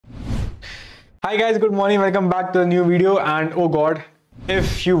Hi guys, good morning. Welcome back to the new video. And oh god,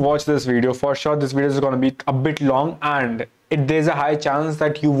 if you watch this video, for sure this video is going to be a bit long, and there's a high chance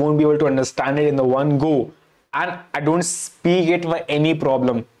that you won't be able to understand it in the one go. And I don't speak it for any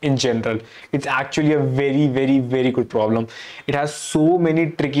problem in general. It's actually a very good problem. It has so many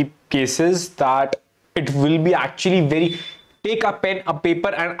tricky cases that it will be actually very. Take a pen, a paper,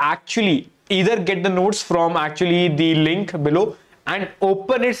 and actually either get the notes from actually the link below and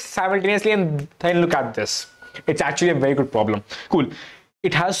open it simultaneously and then look at this. It's actually a very good problem. Cool.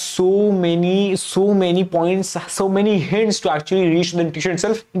 It has so many points, so many hints to actually reach the intuition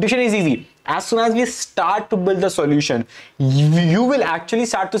itself. Intuition is easy. As soon as we start to build the solution, you will actually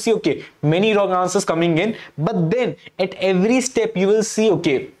start to see, okay, many wrong answers coming in, but then at every step you will see,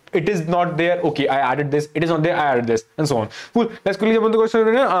 okay, it is not there, okay, I added this, it is not there, I added this, and so on. Cool. Let's quickly jump on the question.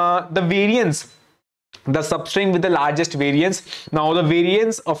 The variance, the substring with the largest variance. Now the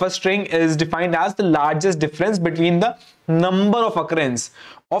variance of a string is defined as the largest difference between the number of occurrence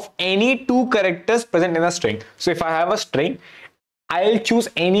of any two characters present in a string. So if I have a string, I'll choose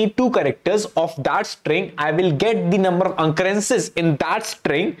any two characters of that string. I will get the number of occurrences in that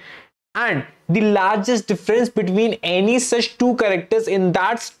string, and the largest difference between any such two characters in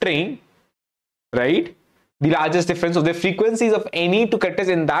that string, right? The largest difference of the frequencies of any two characters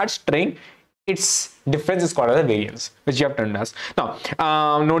in that string, its difference is called as a variance, which you have turned as. Now,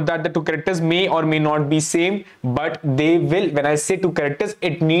 note that the two characters may or may not be same, but they will. When I say two characters,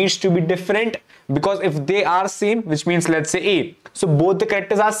 it needs to be different, because if they are same, which means let's say A, so both the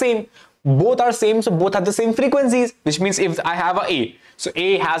characters are same. Both are same, so both have the same frequencies, which means if I have a, so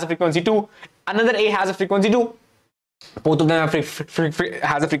A has a frequency 2, another A has a frequency 2. Both of them have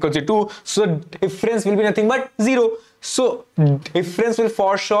has a frequency 2, so difference will be nothing but 0. So difference will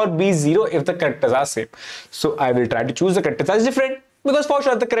for sure be 0 if the characters are same. So I will try to choose the characters as different, because for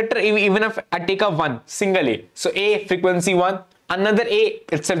sure the character, even if I take a 1 single A, so A frequency 1, another A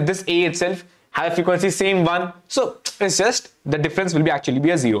itself, this A itself have a frequency same 1, so it's just the difference will be actually be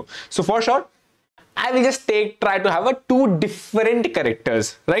a 0. So for sure I will just try to have a two different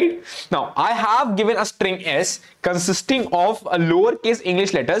characters, right? Now I have given a string S consisting of a lowercase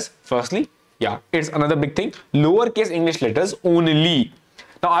English letters. Firstly, yeah, it's another big thing, lowercase English letters only.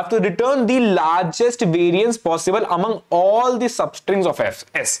 Now I have to return the largest variance possible among all the substrings of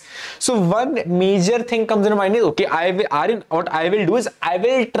S. So one major thing comes in mind is, okay, what I will do is I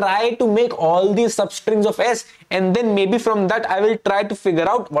will try to make all these substrings of S, and then maybe from that I will try to figure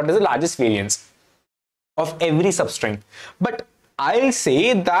out what is the largest variance of every substring. But I'll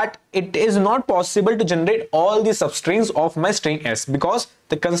say that it is not possible to generate all the substrings of my string S, because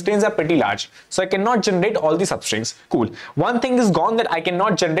the constraints are pretty large. So I cannot generate all the substrings. Cool. One thing is gone, that I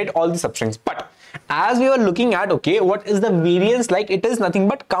cannot generate all the substrings. But as we were looking at, okay, what is the variance like? It is nothing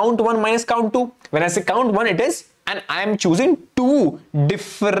but count 1 minus count 2. When I say count 1, it is, and I am choosing two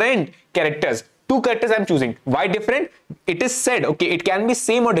different characters. Two characters I'm choosing. Why different? It is said, okay, it can be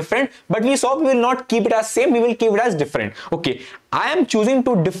same or different, but we saw we will not keep it as same, we will keep it as different. Okay, I am choosing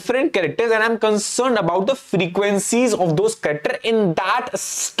two different characters, and I'm concerned about the frequencies of those characters in that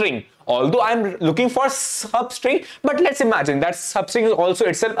string. Although I'm looking for substring, but let's imagine that substring is also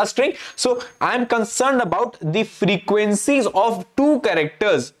itself a string. So I'm concerned about the frequencies of two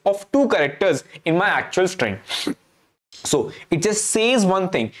characters in my actual string. So it just says one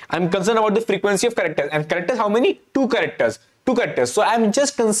thing. I'm concerned about the frequency of characters, and characters, how many? Two characters. So I'm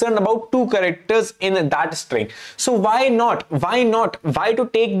just concerned about two characters in that string. So why to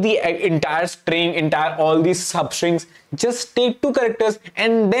take the entire string, all these substrings? Just take two characters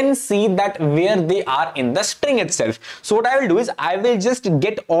and then see that where they are in the string itself. So what I will do is I will just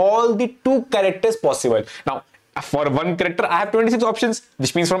get all the two characters possible. Now for one character I have 26 options,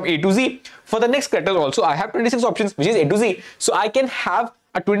 which means from A to Z. For the next character also I have 26 options, which is A to Z. So I can have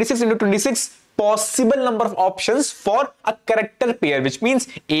a 26 into 26 possible number of options for a character pair, which means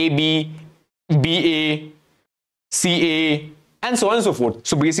AB, BA, CA, and so on and so forth.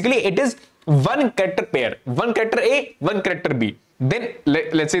 So basically it is one character pair, one character A, one character B. Then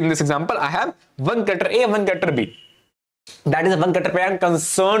let's say in this example I have one character A and one character B. That is the one character pair I'm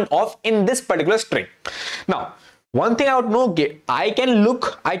concerned of in this particular string. Now, one thing I would know, okay, I can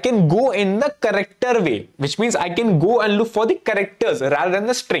go in the character way, which means I can go and look for the characters rather than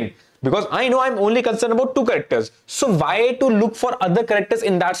the string, because I know I'm only concerned about two characters. So why to look for other characters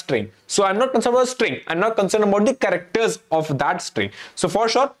in that string? So I'm not concerned about the string, I'm not concerned about the characters of that string. So for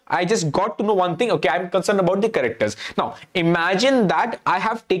sure, I just got to know one thing, okay, I'm concerned about the characters. Now, imagine that I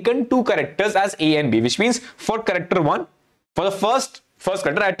have taken two characters as A and B, which means for character 1, for the first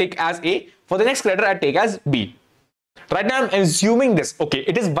character I take as A, for the next character I take as B. Right now I'm assuming this. Okay,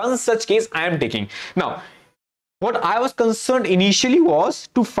 it is one such case I am taking. Now, what I was concerned initially was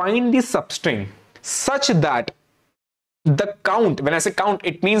to find the substring such that the count, when I say count,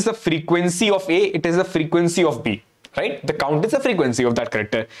 it means the frequency of A, it is the frequency of B, right? The count is the frequency of that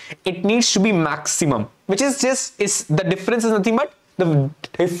character. It needs to be maximum, which is the difference is nothing but the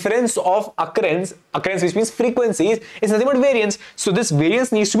difference of occurrence, which means frequencies, is nothing but variance. So this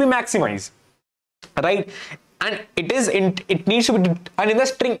variance needs to be maximized, right? And it needs to be done in the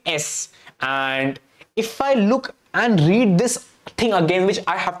string S. And if I look and read this thing again, which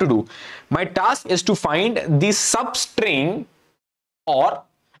I have to do, my task is to find the substring, or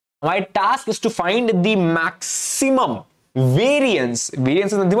my task is to find the maximum variance.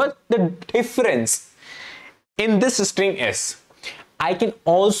 Variance is nothing but the difference in this string S. I can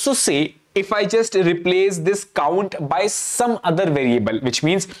also say, if I just replace this count by some other variable, which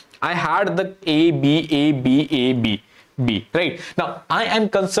means I had the A, B, right? Now I am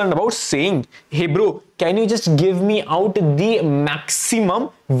concerned about saying, hey bro, can you just give me out the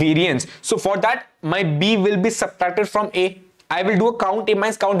maximum variance? So for that, my B will be subtracted from A. I will do a count A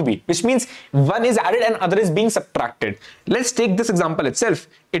minus count B, which means one is added and other is being subtracted. Let's take this example itself.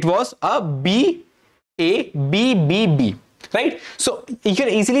 It was a B, A, B, B, B, right? So you can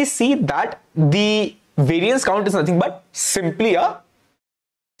easily see that the variance count is nothing but simply a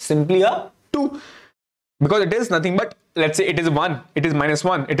 2, because it is nothing but, let's say it is 1, it is minus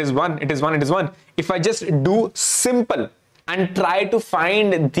 1, it is 1, it is 1, it is 1. If I just do simple and try to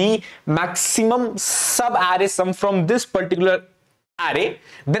find the maximum sub array sum from this particular array,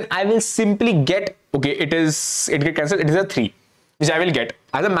 then I will simply get, okay, it gets cancelled, it is a 3, which I will get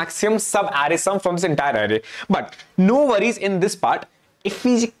as a maximum sub array sum from this entire array. But no worries in this part. If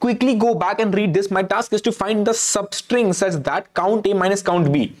we quickly go back and read this, my task is to find the substring such that count A minus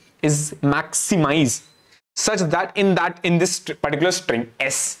count B is maximized, such that in this particular string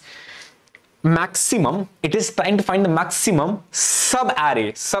S, maximum, it is trying to find the maximum sub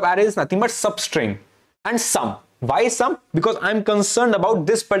array. Sub array is nothing but substring and sum. Why sum? Because I'm concerned about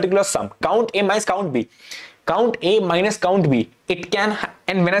this particular sum, count A minus count B. Count A minus count B, it can,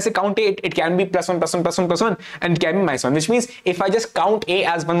 and when I say count A, it can be plus 1, plus 1, plus 1, plus 1, and it can be minus 1, which means if I just count A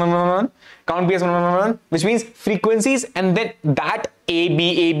as 1, 1, 1, 1, count B as 1, 1, 1, 1, which means frequencies, and then that A,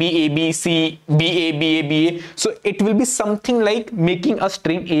 B, A, B, A, B, C, B, A, B, A, B, A. So it will be something like making a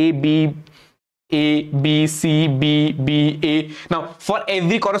string A, B, C, B, B, A. Now for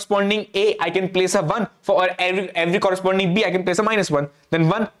every corresponding A, I can place a 1. For every corresponding B, I can place a minus 1, then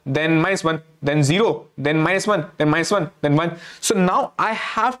 1, then minus 1, then 0, then minus 1, then minus 1, then 1. So now I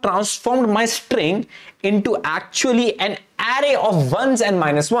have transformed my string into actually an array of ones and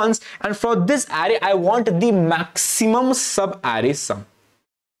minus ones, and for this array I want the maximum sub array sum.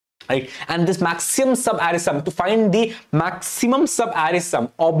 Right? And this maximum sub array sum, to find the maximum sub array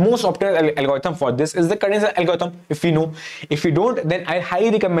sum, or most optimal algorithm for this is the Kadanes algorithm. If you know, if you don't, then I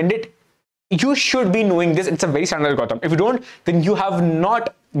highly recommend it. You should be knowing this. It's a very standard algorithm. If you don't, then you have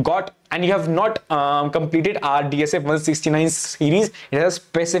not got, and you have not completed our DSF 169 series. It has a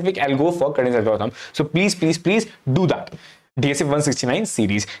specific algo for Kadanes algorithm. So please do that. DSF 169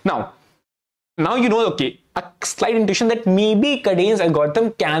 series. Now you know, okay, a slight intuition that maybe Kadanes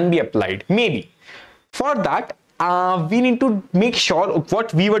algorithm can be applied. Maybe. For that, we need to make sure of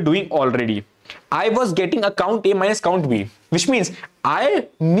what we were doing already. I was getting a count A minus count B, which means I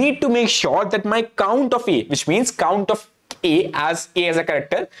need to make sure that my count of A, which means count of A as a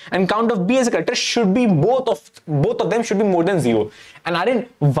character and count of B as a character, should be both of them should be more than 0. And Aryan,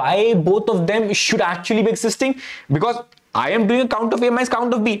 why both of them should actually be existing? Because I am doing a count of A minus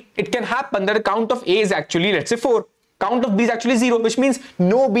count of B. It can happen that a count of A is actually, let's say, 4. Count of B is actually 0, which means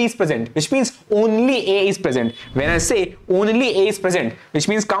no B is present, which means only A is present. When I say only A is present, which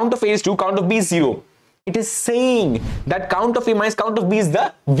means count of A is 2, count of B is 0. It is saying that count of A minus count of B is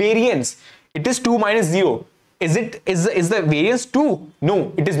the variance. It is 2 minus 0. Is the variance 2?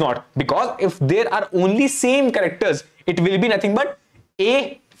 No, it is not. Because if there are only same characters, it will be nothing but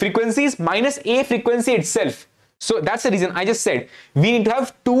A frequencies minus A frequency itself. So that's the reason I just said we need to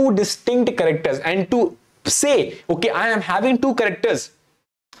have 2 distinct characters, and to say, okay, I am having 2 characters,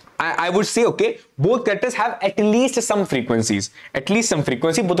 I would say, okay, both characters have at least some frequencies. At least some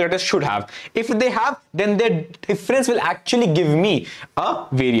frequency both characters should have. If they have, then their difference will actually give me a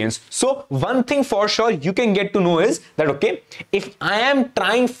variance. So one thing for sure you can get to know is that, okay, if I am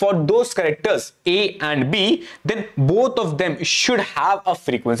trying for those characters A and B, then both of them should have a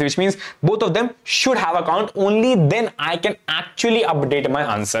frequency, which means both of them should have a count. Only then I can actually update my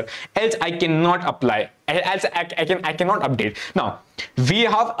answer. Else I cannot apply. Else I cannot update. Now we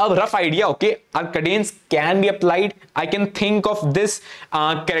have a a rough idea, okay, our Kadanes can be applied. I can think of this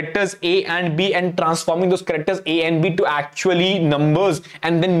characters A and B and transforming those characters A and B to actually numbers,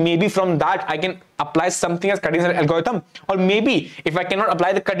 and then maybe from that I can apply something as Kadanes algorithm. Or maybe if I cannot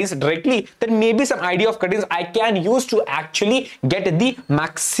apply the Kadanes directly, then maybe some idea of Kadanes I can use to actually get the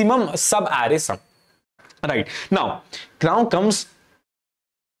maximum sub-array sum. Right, now comes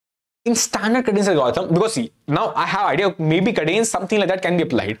in standard Kadanes algorithm, because see, now I have idea maybe Kadanes something like that can be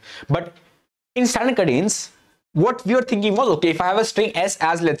applied, but in standard Kadanes what we were thinking was, okay, if I have a string S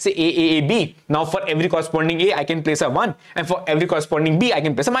as let's say A, now for every corresponding A I can place a 1, and for every corresponding B I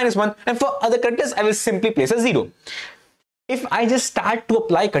can place a -1, and for other characters I will simply place a 0. If I just start to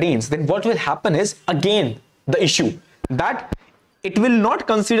apply Kadanes, then what will happen is again the issue that it will not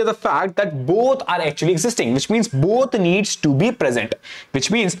consider the fact that both are actually existing, which means both needs to be present, which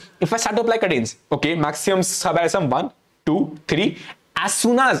means if I start to apply Kadanes, okay, maximum sub-array sum 1, 2, 3, as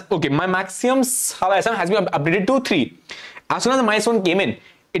soon as, okay, my maximum sub-array sum has been updated to 3, as soon as the -1 came in,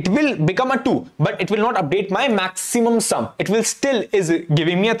 it will become a 2, but it will not update my maximum sum. It will still is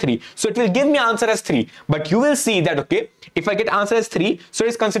giving me a 3, so it will give me answer as 3, but you will see that, okay, if I get answer as 3, so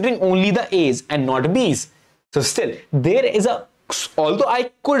it's considering only the A's and not B's. So still there is a, although I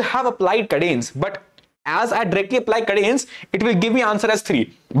could have applied Kadanes, but as I directly apply Kadanes, it will give me answer as 3,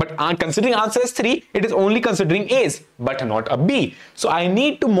 but considering answer as 3, it is only considering A's but not a B. So I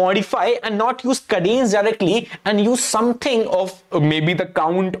need to modify and not use Kadanes directly and use something of maybe the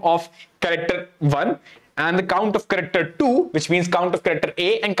count of character 1 and the count of character 2, which means count of character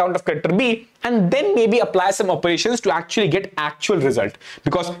A and count of character B, and then maybe apply some operations to actually get actual result,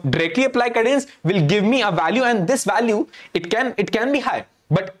 because directly apply Kadanes will give me a value, and this value it can be high,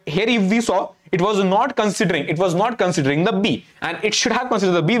 but here if we saw it was not considering the B, and it should have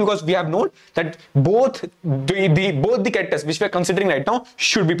considered the B, because we have known that both the characters which we are considering right now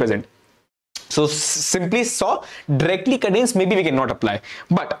should be present. So simply saw directly Kadanes maybe we cannot apply,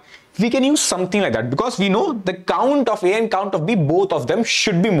 but we can use something like that, because we know the count of A and count of B, both of them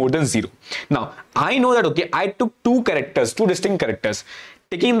should be more than 0. Now I know that, okay, I took two distinct characters,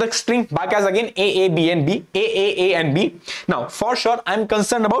 taking the string back as again A, B and B, A and B. Now for sure I'm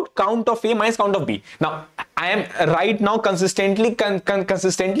concerned about count of A minus count of B. Now I am right now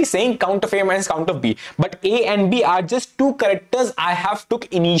consistently saying count of A minus count of B, but A and B are just two characters I have took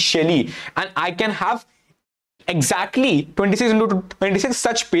initially, and I can have exactly 26 into 26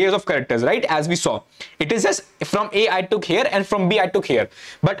 such pairs of characters, right? As we saw, it is just from A I took here and from B I took here,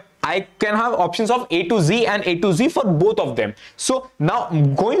 but I can have options of A to Z and A to Z for both of them. So now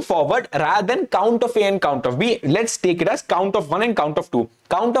going forward, rather than count of A and count of B, let's take it as count of 1 and count of 2.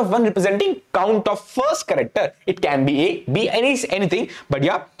 Count of 1 representing count of first character. It can be A, B, anything, but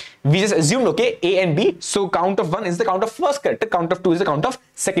yeah, we just assumed, okay, A and B. So count of 1 is the count of first character, count of 2 is the count of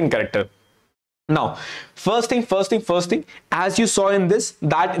second character. Now, first thing, as you saw in this,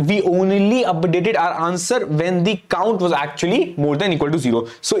 that we only updated our answer when the count was actually more than equal to 0.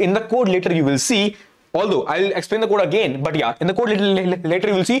 So in the code later you will see, although I'll explain the code again, but yeah, in the code later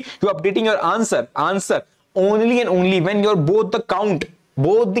you will see you're updating your answer only and only when your both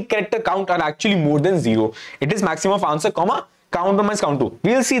the character count are actually more than 0. It is maximum of answer, comma, count 1 minus count 2.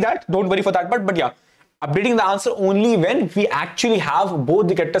 We will see that, don't worry for that, but yeah, updating the answer only when we actually have both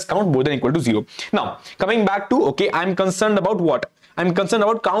the characters count more than equal to 0. Now, coming back to, okay, I'm concerned about what? I'm concerned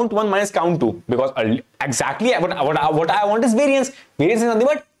about count 1 minus count 2, because exactly what I want is variance. Variance is nothing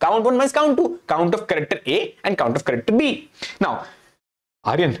but count 1 minus count 2, count of character A and count of character B. Now,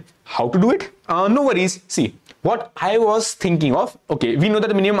 Aryan, how to do it? No worries. See, what I was thinking of, okay, we know that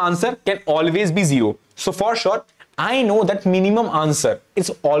the minimum answer can always be 0. So for sure, I know that minimum answer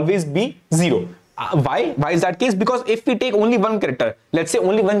is always be 0. Why is that case? Because if we take only one character, let's say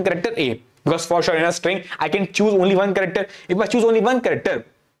only one character A, because for sure in a string I can choose only one character. If I choose only one character,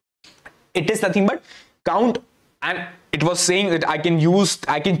 it is nothing but count, and it was saying that I can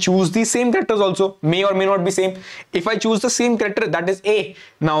choose the same characters also, may or may not be same. If I choose the same character, that is A,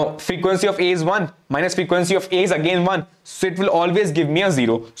 now frequency of A is 1 minus frequency of A is again 1, so it will always give me a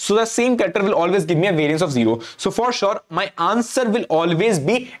 0. So the same character will always give me a variance of 0. So for sure my answer will always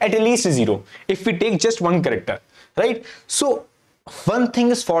be at least 0 if we take just one character, right? So one thing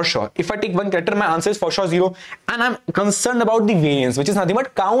is for sure, if I take one character, my answer is for sure 0, and I'm concerned about the variance, which is nothing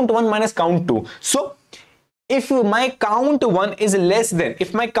but count 1 minus count 2. So if my count 1 is less than,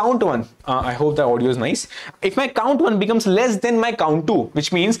 if my count 1, I hope the audio is nice. If my count 1 becomes less than my count 2,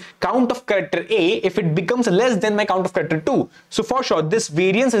 which means count of character A, if it becomes less than my count of character 2, so for sure this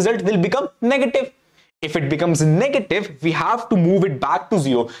variance result will become negative. If it becomes negative, we have to move it back to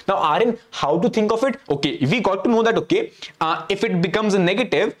 0. Now, Aryan, how to think of it? Okay, we got to know that, okay, if it becomes a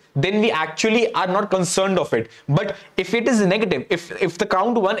negative, then we actually are not concerned of it. But if it is negative, if the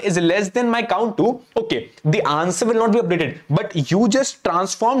count 1 is less than my count 2, okay, the answer will not be updated. But you just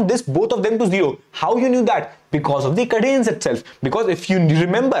transformed this, both of them, to 0. How you knew that? Because of the Kadanes itself. Because if you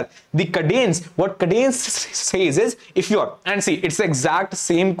remember the Kadanes, what Kadanes says is, if you are, and see, it's the exact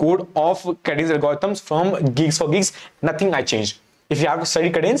same code of Kadanes algorithms from Geeks for Geeks, nothing I changed. If you have to study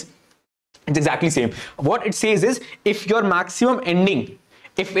Kadanes, it's exactly same. What it says is, if your maximum ending,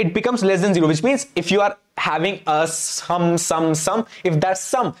 if it becomes less than 0, which means if you are having a sum, if that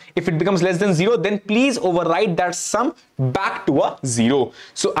sum, if it becomes less than 0, then please override that sum back to a 0.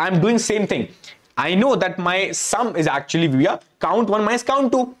 So I'm doing same thing. I know that my sum is actually via count 1 minus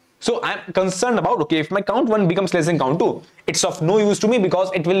count 2. So I'm concerned about, okay, if my count 1 becomes less than count 2, it's of no use to me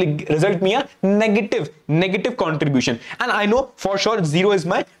because it will result me a negative contribution. And I know for sure 0 is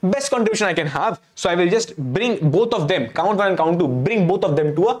my best contribution I can have. So I will just bring both of them, count 1 and count 2, bring both of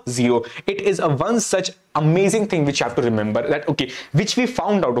them to a 0. It is a one such amazing thing which you have to remember that, okay, which we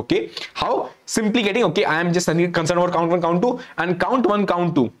found out, okay, how simply getting, okay, I am just concerned about count 1, count 2 and count 1,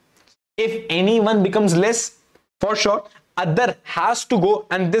 count 2. If anyone becomes less, for sure, other has to go,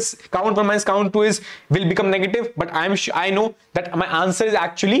 and this count 1 minus count 2 will become negative. But I know that my answer is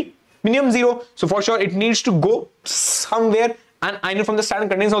actually minimum 0. So for sure, it needs to go somewhere. And I know from the standard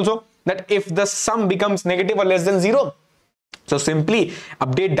conditions also that if the sum becomes negative or less than 0, so simply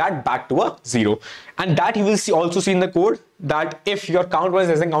update that back to a 0. And that you will also see in the code that if your count 1 is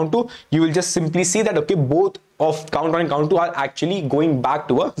less than count 2, you will just simply see that, okay, both of count 1 and count 2 are actually going back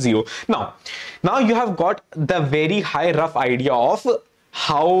to a 0. Now you have got the very high rough idea of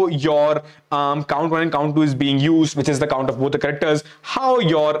how your count 1 and count 2 is being used, which is the count of both the characters, how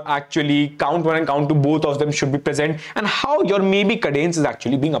your actually count 1 and count 2, both of them should be present, and how your maybe Kadanes is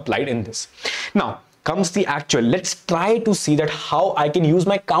actually being applied in this. Now comes the actual. Let's try to see that how I can use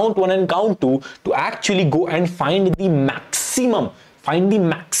my count 1 and count 2 to actually go and find the maximum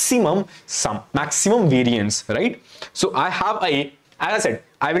sum, maximum variance, right? So I have as I said,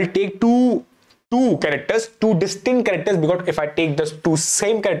 I will take two characters, two distinct characters, because if I take the two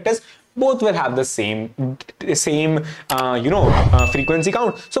same characters, both will have the same frequency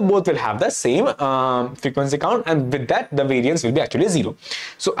count. So both will have the same frequency count, and with that the variance will be actually 0.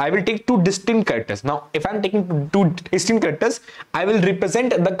 So I will take two distinct characters. Now if I'm taking two distinct characters, I will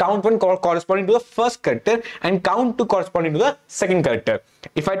represent the count 1 corresponding to the first character and count 2 corresponding to the second character.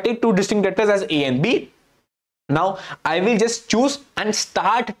 If I take two distinct characters as A and B, now I will just choose and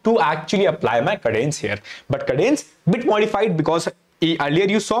start to actually apply my Kadanes here. But Kadanes bit modified, because earlier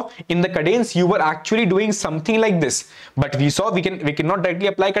you saw in the Kadanes you were actually doing something like this, but we saw we cannot directly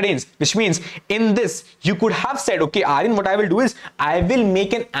apply Kadanes, which means in this you could have said, okay, Aryan, what I will do is I will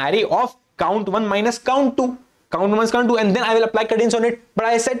make an array of count 1 minus count 2, and then I will apply Kadanes on it. But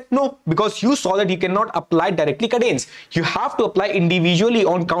I said no, because you saw that you cannot apply directly Kadanes. You have to apply individually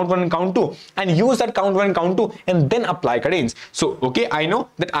on count 1 and count 2 and use that count 1 and count 2 and then apply Kadanes. So okay, I know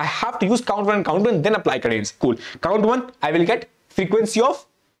that I have to use count 1 and count 2 and then apply Kadanes. Cool. Count 1, I will get frequency of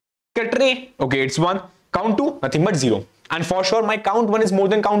character A. Okay, it's 1. Count 2, nothing but 0. And for sure my count 1 is more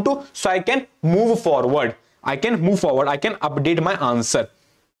than count 2, so I can move forward. I can update my answer.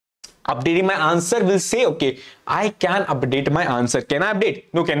 Updating my answer will say, okay, I can update my answer. Can I update?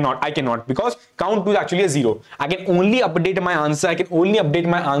 No, I cannot, because count 2 is actually a 0. I can only update my answer. I can only update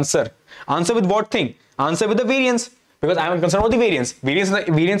my answer. Answer with what thing? Answer with the variance, because I am concerned about the variance.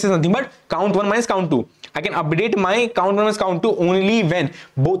 Variance is nothing but count 1 minus count 2. I can update my count 1 minus count 2 only when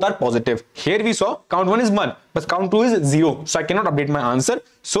both are positive. Here we saw count 1 is 1, but count 2 is 0. So I cannot update my answer.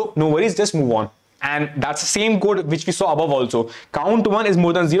 So no worries, just move on. And that's the same code which we saw above also. Count 1 is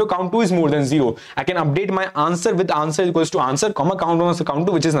more than 0, count 2 is more than 0. I can update my answer with answer equals to answer, comma, count 1 is count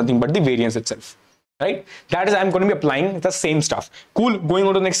 2, which is nothing but the variance itself. Right? That is, I'm going to be applying the same stuff. Cool. Going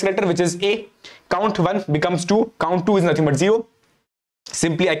on to the next character, which is A. Count 1 becomes 2, count 2 is nothing but 0.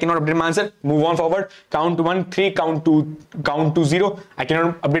 Simply I cannot update my answer, move on forward. Count 1 3, count 2 0. I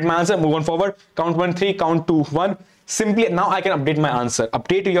cannot update my answer, move on forward. Count 1 3, count 2 1. Simply now I can update my answer.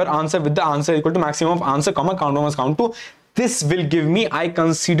 Update your answer with the answer equal to maximum of answer, comma, count 1 minus count 2. This will give me, I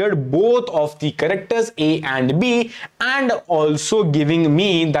considered both of the characters A and B, and also giving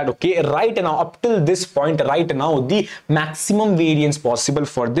me that, okay, right now up till this point, right now the maximum variance possible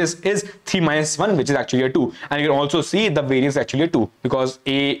for this is 3 minus 1, which is actually a 2. And you can also see the variance actually a 2, because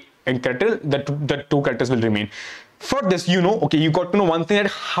A and character, the two characters will remain. For this, okay, you got to know one thing,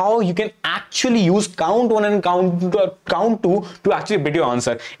 that how you can actually use count 1 and count 2 to actually update your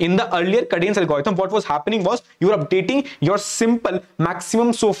answer. In the earlier Kadanes algorithm, what was happening was you were updating your simple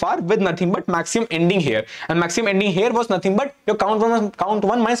maximum so far with nothing but maximum ending here, and maximum ending here was nothing but your count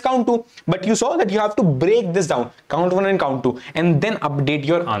 1 minus count 2. But you saw that you have to break this down, count 1 and count 2, and then update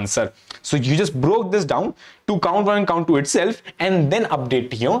your answer. So you just broke this down to count 1 and count 2 itself, and then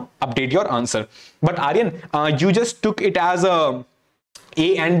update your answer. But Aryan, you just took it as a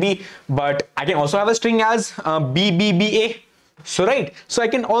and B, but I can also have a string as B, A. So right, so I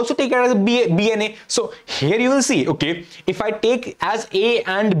can also take it as a B and A. So here you will see, okay, if I take as A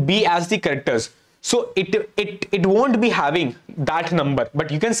and B as the characters, so it won't be having that number,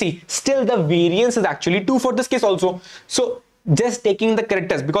 but you can see still the variance is actually 2 for this case also. So just taking the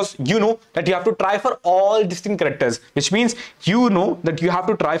characters, because you know that you have to try for all distinct characters, which means you know that you have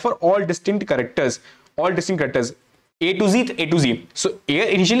to try for all distinct characters, A to Z. So here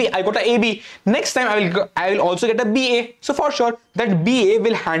initially I got a AB. Next time I will also get a BA. So for sure that BA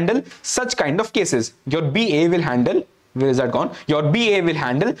will handle such kind of cases. Your BA will handle, where is that gone? Your BA will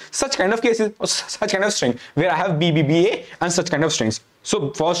handle such kind of cases, or such kind of string where I have BA and such kind of strings.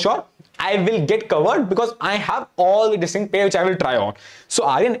 So for sure I will get covered because I have all the distinct pair which I will try on. So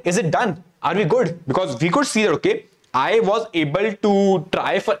Aryan, is it done? Are we good? Because we could see that, okay, I was able to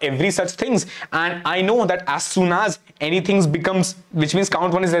try for every such things, and I know that as soon as anything becomes, which means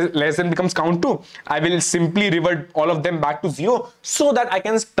count 1 is less than becomes count 2, I will simply revert all of them back to 0, so that I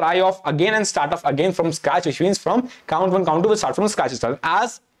can try off again and start off again from scratch, which means from count 1, count 2 will start from scratch itself,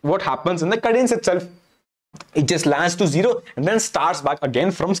 as what happens in the Kadanes itself. It just lands to 0 and then starts back again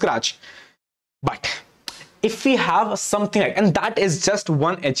from scratch. But if we have something like, and that is just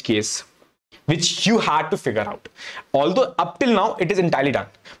one edge case which you had to figure out, although up till now it is entirely done,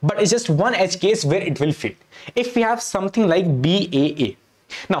 but it's just one edge case where it will fail. If we have something like BAA,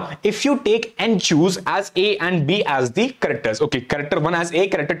 now if you take and choose as A and B as the characters, okay, character 1 as A,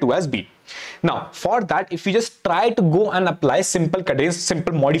 character 2 as B. Now for that, if you just try to go and apply simple Kadanes,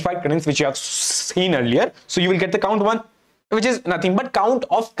 simple modified Kadanes which you have seen earlier, so you will get the count 1, which is nothing but count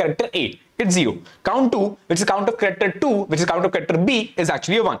of character A, it's 0. Count 2, which is count of character 2, which is count of character B, is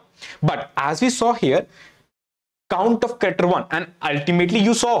actually a 1. But as we saw here, count of character 1, and ultimately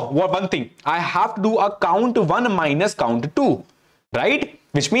you saw one thing, I have to do a count 1 minus count 2, right?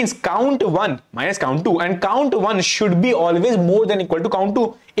 Which means count 1 minus count 2, and count 1 should be always more than equal to count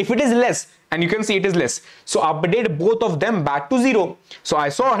 2. If it is less, and you can see it is less, so update both of them back to 0. So I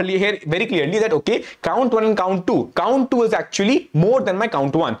saw earlier here very clearly that, okay, count 1 and count 2 is actually more than my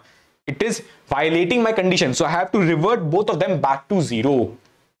count 1. It is violating my condition, so I have to revert both of them back to 0.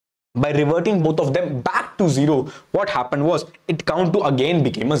 By reverting both of them back to 0, what happened was it count 2 again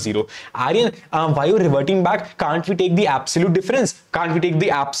became a 0. Aryan, why are you reverting back? Can't we take the absolute difference? Can't we take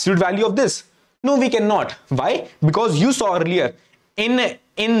the absolute value of this? No, we cannot. Why? Because you saw earlier,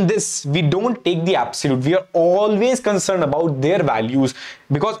 in this we don't take the absolute. We are always concerned about their values,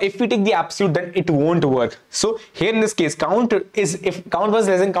 because if we take the absolute, then it won't work. So here in this case, count is, if count was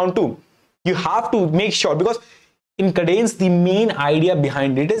less than count 2, you have to make sure, because in Kadanes, the main idea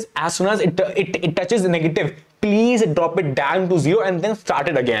behind it is as soon as it touches the negative, please drop it down to 0 and then start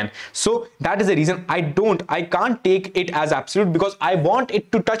it again. So that is the reason I can't take it as absolute, because I want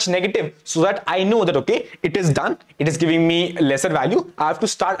it to touch negative so that I know that, okay, it is done. It is giving me lesser value. I have to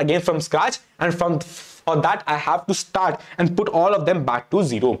start again from scratch, and for that I have to start and put all of them back to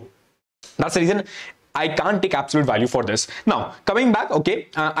 0. That's the reason I can't take absolute value for this. Now coming back, okay,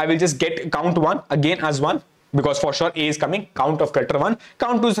 I will just get count 1 again as 1. Because for sure A is coming, count of character 1,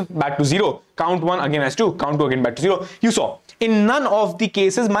 count 2 is back to 0, count 1 again as 2, count 2 again back to 0. You saw in none of the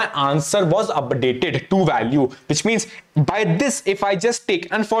cases my answer was updated to value, which means by this, if I just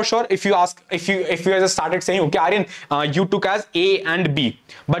take, and for sure if you ask, if you just started saying, okay Aryan, you took as A and B,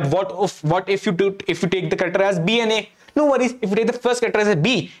 but what if you take the character as B and A? No worries, if you take the first character as a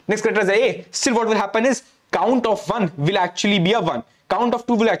B, next character as a A, still what will happen is count of 1 will actually be a 1. Count of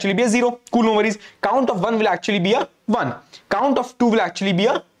 2 will actually be a 0. Cool, no worries. Count of 1 will actually be a 1. Count of 2 will actually be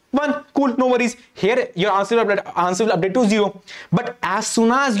a 1. Cool, no worries. Here your answer will update to 0. But as soon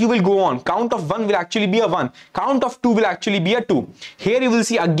as you will go on, count of 1 will actually be a 1. Count of 2 will actually be a 2. Here you will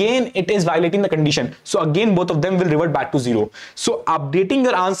see again it is violating the condition. So again both of them will revert back to 0. So updating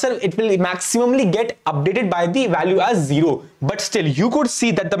your answer, it will maximally get updated by the value as 0. But still you could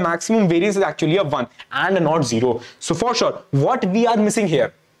see that the maximum variance is actually a 1 and not 0. So for sure, what we are missing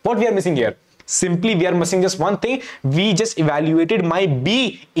here? Simply we are missing just one thing. We just evaluated my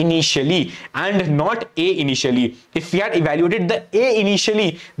B initially and not A initially. If we had evaluated the A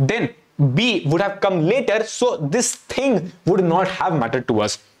initially, then B would have come later, so this thing would not have mattered to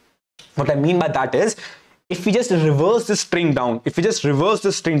us. What I mean by that is, if we just reverse this string down,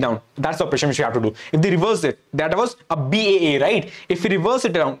 that's the operation which we have to do. If they reverse it, that was a BAA, right? If we reverse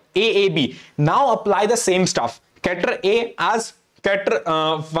it down, AAB, now apply the same stuff. Character A as character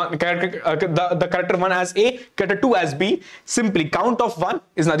the character 1 as A, character 2 as B. Simply count of 1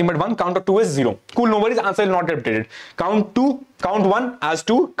 is nothing but 1, count of 2 is 0. Cool, no worries, answer will not get updated. Count 1 as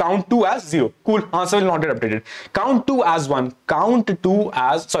 2, count 2 as 0. Cool, answer will not get updated. Count 2 as 1, count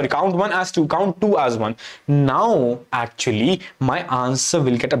 1 as 2, count 2 as 1. Now actually my answer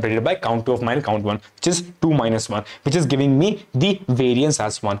will get updated by count 2 of minus count 1, which is 2 minus 1, which is giving me the variance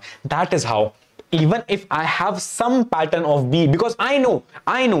as 1. That is how, even if I have some pattern of B, because I know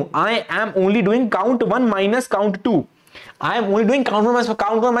I am only doing count 1 minus count 2. I am only doing count 1 minus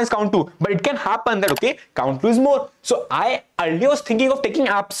count 2, but it can happen that, okay, count 2 is more. So I earlier was thinking of taking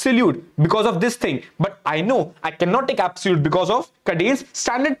absolute because of this thing, but I know I cannot take absolute because of Kadane's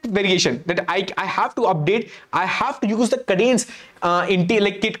standard variation, that I have to update, I have to use the Kadane's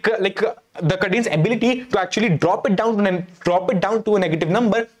the Kadane's ability to actually drop it down to a negative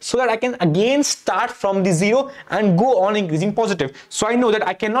number, so that I can again start from the 0 and go on increasing positive. So I know that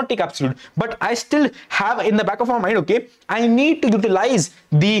I cannot take absolute, but I still have in the back of my mind, okay, I need to utilize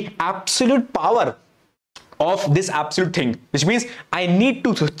the absolute power of this absolute thing, which means I need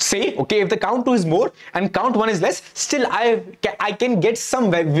to say, okay, if the count 2 is more and count 1 is less, still I can get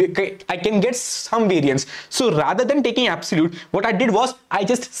some variance. So rather than taking absolute, what I did was I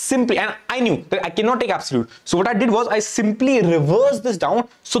just simply, and I knew that I cannot take absolute, so what I did was I simply reversed this down,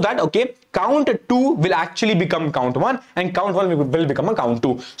 so that, okay, count 2 will actually become count 1 and count 1 will become a count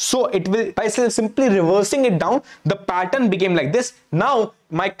 2. So it will, by simply reversing it down, the pattern became like this. Now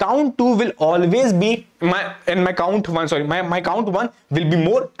my count 2 will always be my count 1 will be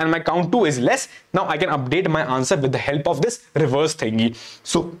more and my count 2 is less. Now I can update my answer with the help of this reverse thingy.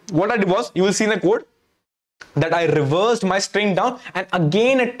 So what I did was, you will see in the code that I reversed my string down and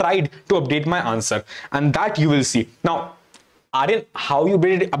again I tried to update my answer, and that you will see. Now Aryan, how you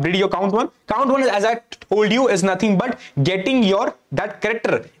update your count 1? Count 1 is, as I told you, is nothing but getting that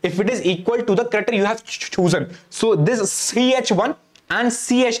character, if it is equal to the character you have chosen. So this CH1 and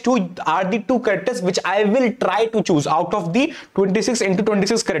CH2 are the two characters which I will try to choose out of the 26 into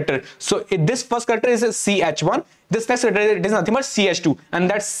 26 character. So this first character is CH1, this next character, it is nothing but CH2, and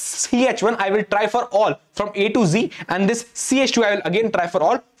that CH1 I will try for all from A to Z, and this CH2 I will again try for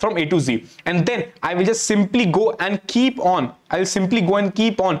all from A to Z, and then I will just simply go and keep on. I will simply go and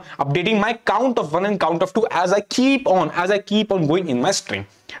keep on updating my count of 1 and count of 2 as I keep on going in my string.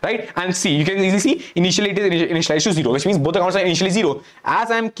 Right, and see, you can easily see initially it is initialized to 0, which means both the counts are initially 0.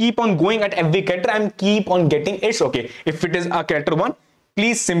 As I am keep on going at every character, I am keep on getting it's okay. If it is a character 1,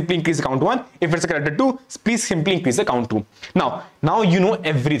 please simply increase the count 1. If it's a character 2, please simply increase the count 2. Now you know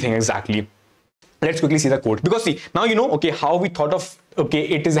everything exactly. Let's quickly see the code, because see, now you know, okay, how we thought of, okay,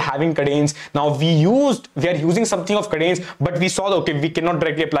 it is having Kadanes. Now we are using something of Kadanes, but we saw that, okay, we cannot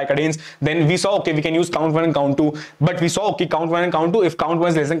directly apply Kadanes. Then we saw, okay, we can use count 1 and count 2, but we saw, okay, count 1 and count 2, if count 1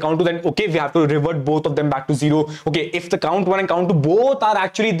 is less than count 2, then okay, we have to revert both of them back to 0. Okay, if the count 1 and count 2 both are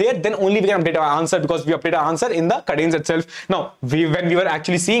actually there, then only we can update our answer, because we update our answer in the Kadanes itself. Now when we were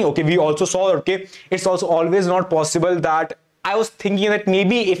actually seeing, okay, we also saw, okay, it's also always not possible that I was thinking that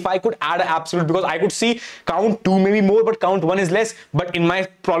maybe if I could add an absolute, because I could see count 2 may be more but count 1 is less, but in my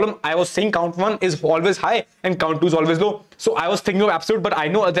problem I was saying count 1 is always high and count 2 is always low. So I was thinking of absolute, but I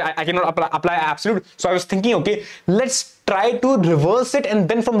know that I cannot apply absolute. So I was thinking, okay, let's try to reverse it, and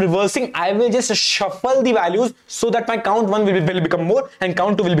then from reversing I will just shuffle the values so that my count 1 will become more and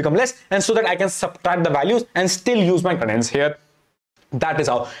count 2 will become less, and so that I can subtract the values and still use my Kadanes here. That is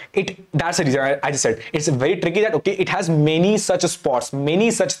how that's the reason I just said it's very tricky, that okay, it has many such spots,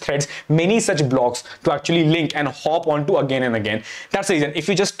 many such threads, many such blocks to actually link and hop onto again and again. That's the reason. If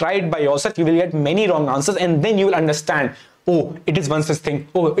you just try it by yourself, you will get many wrong answers, and then you will understand, oh, it is one such thing,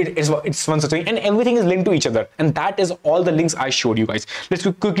 oh, it's one such thing, and everything is linked to each other. And that is all the links I showed you guys. Let's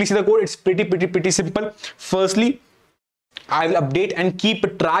quickly see the code. It's pretty simple. Firstly, I will update and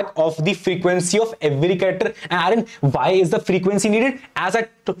keep track of the frequency of every character. And Aaron, why is the frequency needed? As I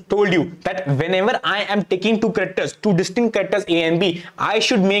told you, that whenever I am taking two distinct characters A and B, I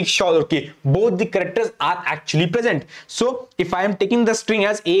should make sure, okay, both the characters are actually present. So if I am taking the string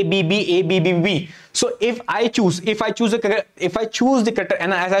as A B B A B B B, so if I choose the character,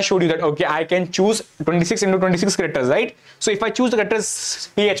 and as I showed you that, okay, I can choose 26 into 26 characters, right? So if I choose the characters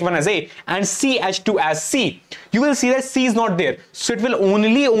CH1 as A and CH2 as C, you will see that C is not there. So it will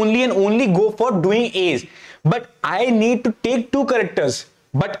only go for doing A's. But I need to take two characters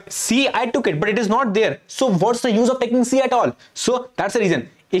But C, I took it, but it is not there. So what's the use of taking C at all? So that's the reason.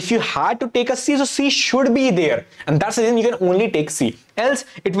 If you had to take a C, so C should be there. And that's the reason you can only take C. Else,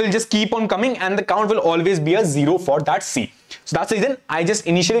 it will just keep on coming and the count will always be a 0 for that C. So that's the reason I just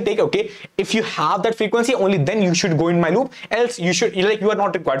initially take, okay, if you have that frequency, only then you should go in my loop. Else, you are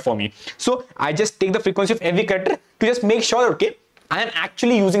not required for me. So I just take the frequency of every character to just make sure, okay, I am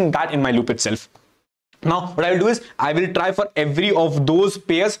actually using that in my loop itself. Now, what I will do is I will try for every of those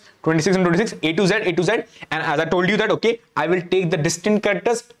pairs 26 and 26, A to Z, A to Z. And as I told you that, okay, I will take the distinct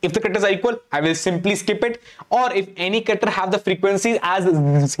characters. If the characters are equal, I will simply skip it. Or if any character have the frequencies as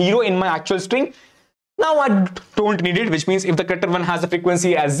 0 in my actual string, now I don't need it, which means if the character 1 has the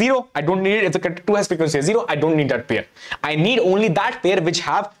frequency as 0, I don't need it. If the character 2 has frequency as 0, I don't need that pair. I need only that pair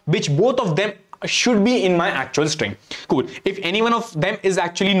which both of them should be in my actual string. Cool. If any one of them is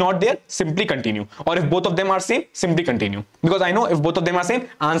actually not there, simply continue. Or if both of them are same, simply continue. Because I know if both of them are same,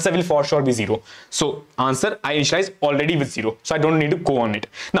 answer will for sure be 0. So answer I initialize already with 0. So I don't need to go on it.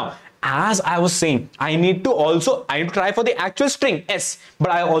 Now, as I was saying, I need to try for the actual string S, but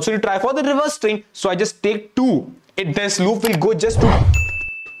I also need to try for the reverse string. So I just take 2. This loop will go just to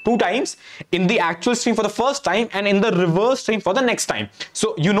 2 times in the actual string for the first time and in the reverse string for the next time.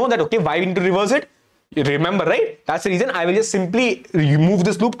 So you know that, okay, why we need to reverse it? You remember, right? That's the reason I will just simply move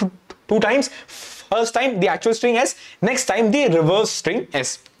this loop to 2 times. First time the actual string S, next time the reverse string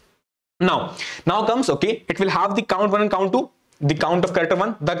S. Now comes, okay, it will have the count 1 and count 2, the count of character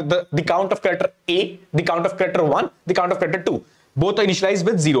 1, the count of character A, the count of character 1, the count of character 2. Both are initialized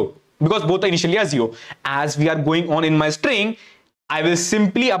with 0 because both are initially are 0. As we are going on in my string, I will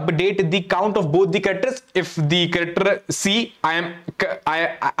simply update the count of both the characters. If the character C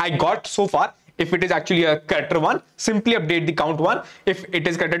I got so far, if it is actually a character 1, simply update the count 1. If it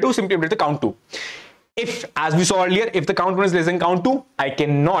is character 2, simply update the count 2. If, as we saw earlier, if the count 1 is less than count 2, I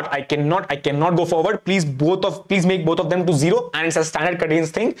cannot go forward. Please make both of them to 0, and it's a standard Kadanes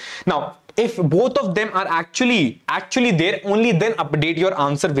thing. Now, if both of them are actually there, only then update your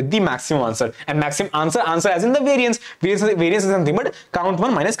answer with the maximum answer. And maximum answer as in the variance. Variance is nothing but count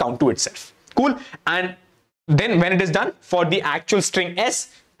 1 minus count 2 itself. Cool. And then when it is done for the actual string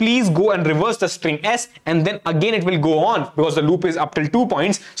S, please go and reverse the string S, and then again it will go on because the loop is up till 2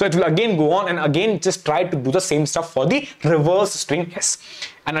 points. So it will again go on and again just try to do the same stuff for the reverse string S.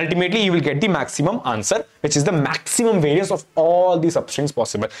 And ultimately you will get the maximum answer, which is the maximum variance of all the substrings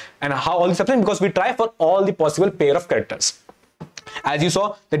possible. And how all the substrings? Because we try for all the possible pair of characters. As you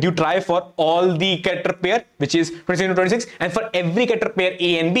saw that you try for all the character pair, which is 26 to 26, and for every character pair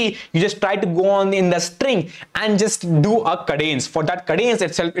A and B, you just try to go on in the string and just do a Kadanes. For that Kadanes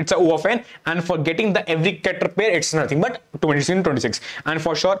itself, it's a O of n, and for getting the every character pair, it's nothing but 26 to 26. And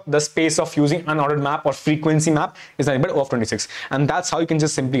for sure, the space of using unordered map or frequency map is nothing but O of 26. And that's how you can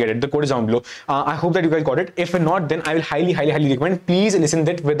just simply get it. The code is down below. I hope that you guys got it. If not, then I will highly recommend, please listen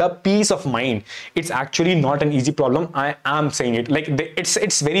to it with a peace of mind. It's actually not an easy problem. I am saying it. Like,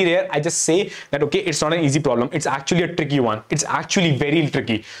 it's very rare I just say that, okay, it's not an easy problem. It's actually a tricky one. It's actually very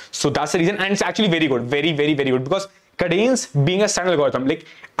tricky. So that's the reason, and it's actually very good, very good, because Kadanes being a standard algorithm, like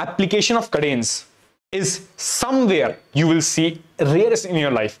application of Kadanes is somewhere you will see rarest in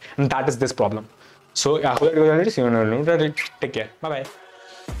your life, and that is this problem. So I hope that you guys see you. Take care. Bye bye.